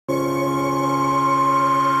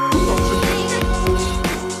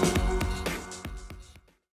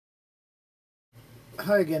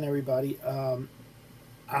Hi again, everybody.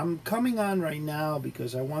 I'm coming on right now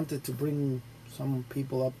because I wanted to bring some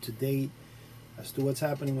people up to date as to what's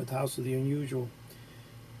happening with House of the Unusual.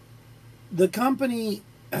 The company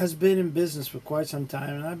has been in business for quite some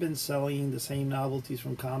time, and I've been selling the same novelties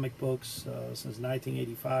from comic books since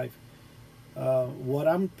 1985. What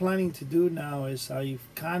I'm planning to do now is I'm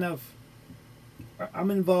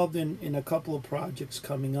involved in a couple of projects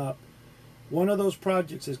coming up. One of those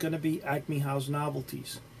projects is going to be Acme House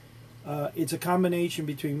Novelties. It's a combination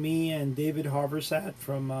between me and David Harversat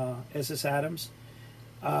from SS Adams.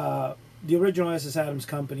 The original SS Adams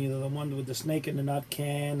company, the one with the snake in the nut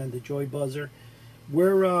can and the joy buzzer.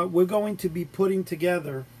 We're going to be putting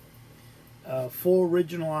together 4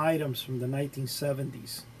 original items from the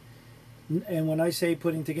 1970s. And when I say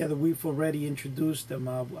putting together, we've already introduced them.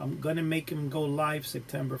 I'm going to make them go live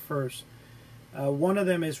September 1st. One of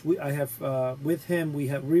them is with him we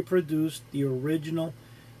have reproduced the original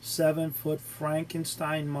 7-foot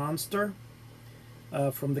Frankenstein monster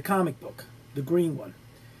from the comic book, the green one.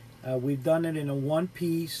 We've done it in a one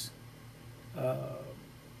piece,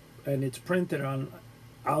 and it's printed on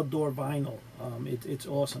outdoor vinyl. It's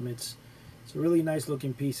awesome. It's a really nice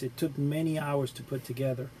looking piece. It took many hours to put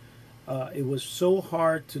together. It was so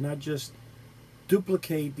hard to not just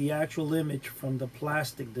duplicate the actual image from the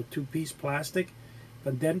plastic, the 2-piece plastic,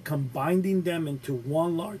 but then combining them into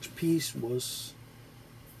one large piece was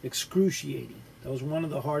excruciating. That was one of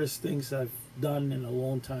the hardest things I've done in a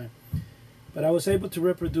long time. But I was able to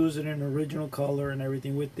reproduce it in original color and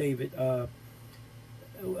everything with David. I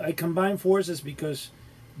combined forces because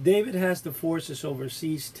David has the forces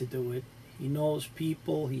overseas to do it. He knows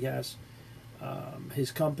people. He has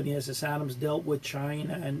his company, SS Adams, dealt with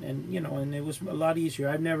China, and it was a lot easier.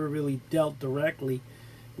 I've never really dealt directly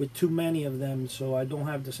with too many of them, so I don't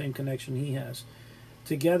have the same connection he has.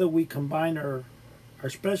 Together we combine our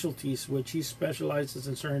specialties, which he specializes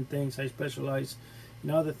in certain things, I specialize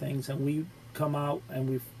in other things, and we come out and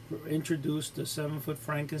we've introduced the 7-foot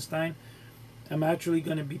Frankenstein. I'm actually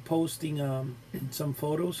going to be posting some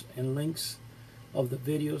photos and links of the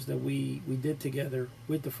videos that we did together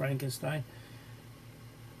with the Frankenstein.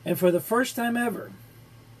 And for the first time ever,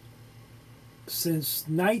 since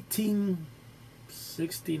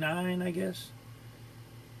 1969, I guess,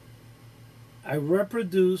 I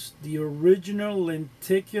reproduced the original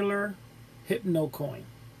lenticular Hypnocoin.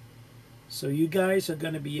 So you guys are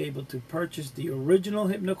going to be able to purchase the original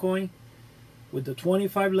Hypnocoin with the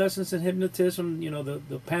 25 lessons in hypnotism,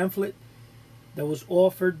 the pamphlet that was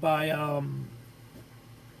offered by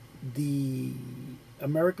the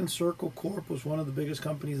American Circle Corp was one of the biggest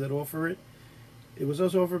companies that offer it. It was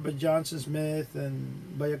also offered by Johnson Smith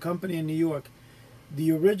and by a company in New York.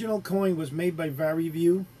 The original coin was made by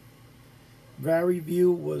VariView.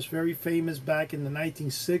 VariView was very famous back in the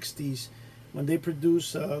 1960s when they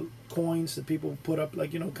produced coins that people put up,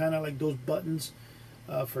 like, kind of like those buttons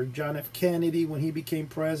for John F. Kennedy when he became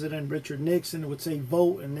president. Richard Nixon would say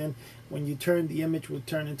vote, and then when you turn, the image would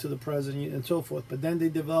turn into the president and so forth. But then they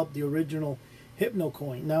developed the original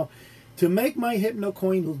Hypnocoin. Now, to make my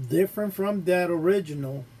Hypnocoin different from that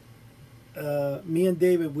original, me and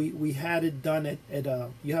David, we had it done at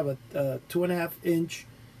you have a 2.5-inch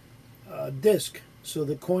disc, so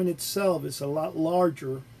the coin itself is a lot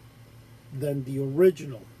larger than the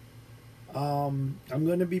original. I'm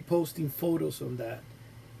going to be posting photos of that.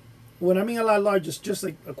 When I mean a lot larger, it's just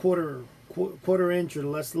like a quarter inch or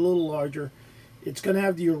less, a little larger. It's going to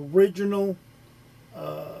have the original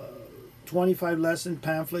 25 lesson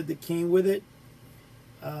pamphlet that came with it.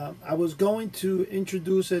 I was going to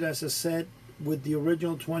introduce it as a set with the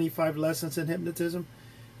original 25 lessons in hypnotism,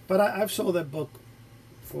 but I've sold that book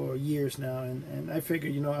for years now, and I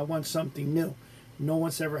figured, I want something new. No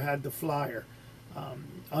one's ever had the flyer. On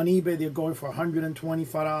eBay, they're going for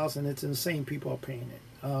 $125, and it's insane. People are paying it.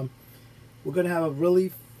 We're going to have a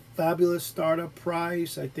really fabulous startup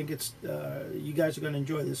price. I think it's you guys are going to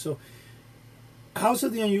enjoy this. So House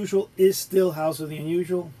of the Unusual is still House of the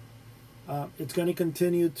Unusual. It's going to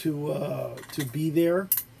continue to be there.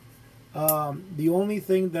 The only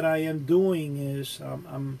thing that I am doing is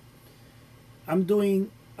I'm doing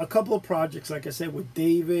a couple of projects, like I said, with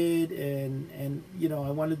David, and I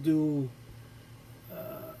want to do.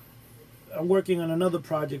 I'm working on another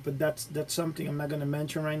project, but that's something I'm not going to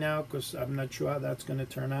mention right now because I'm not sure how that's going to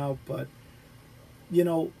turn out. But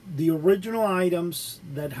the original items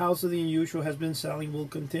that House of the Unusual has been selling will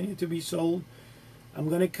continue to be sold. I'm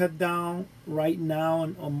going to cut down right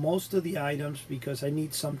now on most of the items because I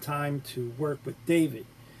need some time to work with David.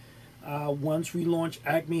 Once we launch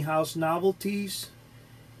Acme House Novelties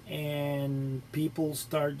and people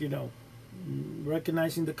start,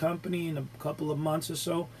 recognizing the company in a couple of months or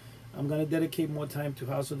so, I'm going to dedicate more time to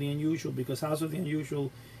House of the Unusual, because House of the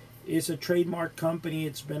Unusual is a trademark company.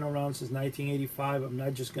 It's been around since 1985. I'm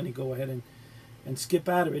not just going to go ahead and skip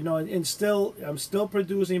out of it. No, and still, I'm still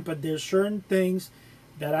producing, but there's certain things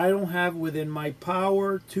that I don't have within my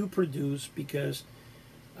power to produce, because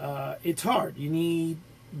it's hard. You need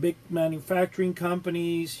big manufacturing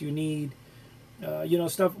companies. You need,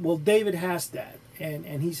 stuff. Well, David has that,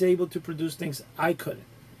 and he's able to produce things I couldn't.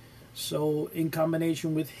 So in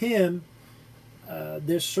combination with him,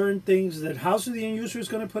 there's certain things that House of the Unusual is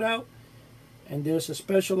going to put out, and there's a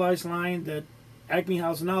specialized line that Acme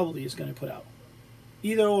House Novelty is going to put out.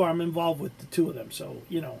 Either or, I'm involved with the two of them. So,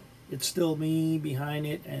 it's still me behind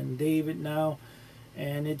it and David now.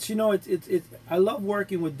 And it's I love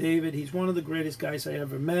working with David. He's one of the greatest guys I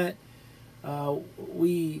ever met.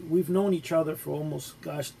 We've known each other for almost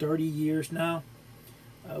 30 years now.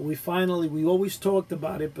 We always talked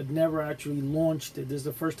about it, but never actually launched it. This is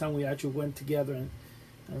the first time we actually went together and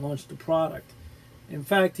launched the product. In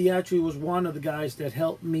fact, he actually was one of the guys that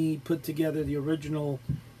helped me put together the original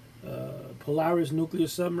Polaris nuclear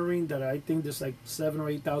submarine, that I think there's like 7,000 or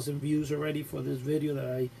 8,000 views already for this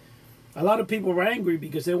video. A lot of people were angry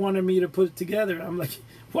because they wanted me to put it together. I'm like,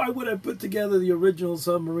 why would I put together the original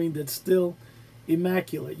submarine that's still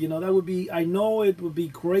immaculate? That would be, I know it would be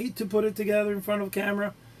great to put it together in front of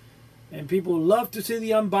camera, and people would love to see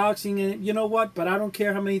the unboxing, and you know what, but I don't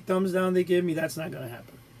care how many thumbs down they give me, that's not going to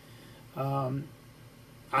happen.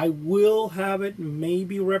 I will have it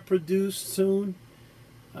maybe reproduced soon.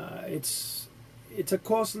 It's a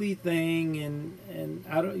costly thing, and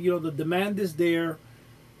I don't, the demand is there,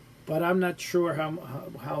 but I'm not sure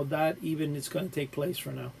how that even is going to take place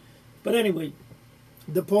for now. But anyway,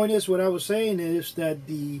 the point is, what I was saying is that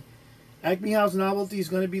the Acme House Novelty is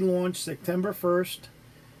going to be launched September 1st.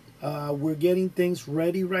 We're getting things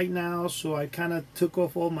ready right now, so I kind of took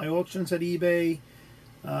off all my auctions at eBay.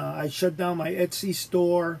 I shut down my Etsy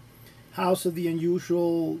store.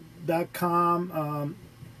 HouseOfTheUnusual.com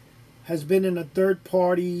has been in a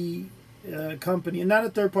third-party company, and not a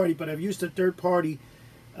third party, but I've used a third party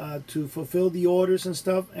to fulfill the orders and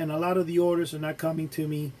stuff, and a lot of the orders are not coming to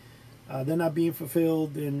me. They're not being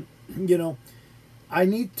fulfilled, and I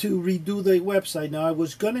need to redo the website. Now, I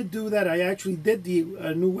was going to do that. I actually did the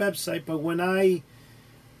new website, but when I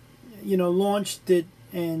launched it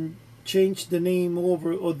and changed the name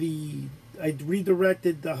over, I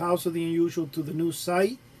redirected the House of the Unusual to the new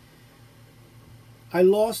site, I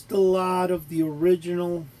lost a lot of the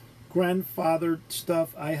original grandfathered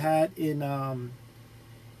stuff I had in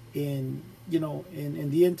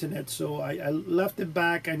the internet. So I left it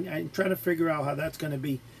back, and I'm trying to figure out how that's going to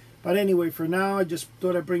be. But anyway, for now, I just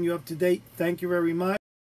thought I'd bring you up to date. Thank you very much.